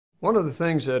One of the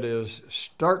things that is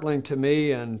startling to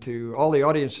me and to all the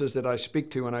audiences that I speak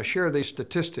to when I share these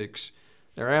statistics,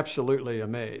 they're absolutely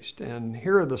amazed. And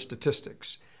here are the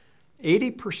statistics.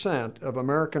 80% of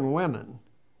American women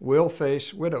will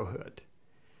face widowhood.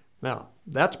 Now,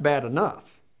 that's bad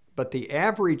enough, but the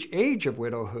average age of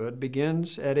widowhood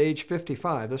begins at age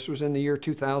 55. This was in the year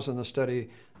 2000, the study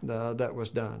that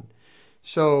was done.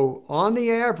 So on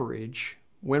the average,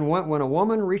 when a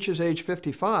woman reaches age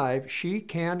 55, she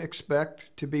can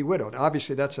expect to be widowed.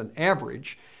 Obviously, that's an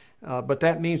average, but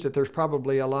that means that there's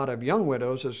probably a lot of young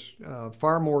widows,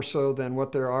 far more so than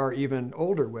what there are even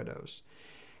older widows.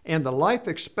 And the life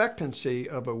expectancy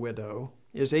of a widow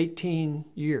is 18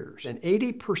 years. And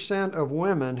 80% of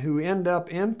women who end up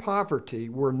in poverty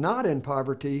were not in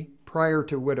poverty prior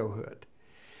to widowhood.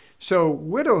 So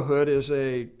widowhood is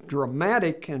a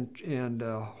dramatic and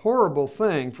horrible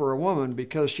thing for a woman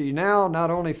because she now not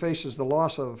only faces the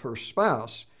loss of her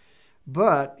spouse,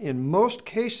 but in most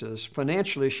cases,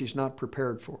 financially, she's not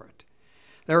prepared for it.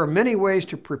 There are many ways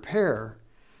to prepare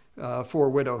for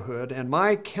widowhood, and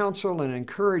my counsel and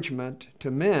encouragement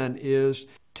to men is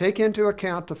take into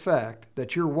account the fact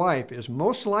that your wife is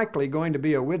most likely going to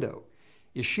be a widow.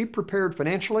 Is she prepared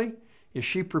financially? Is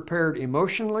she prepared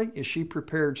emotionally? Is she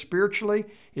prepared spiritually?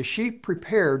 Is she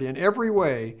prepared in every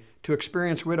way to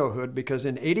experience widowhood? Because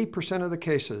in 80% of the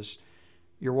cases,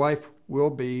 your wife will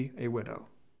be a widow.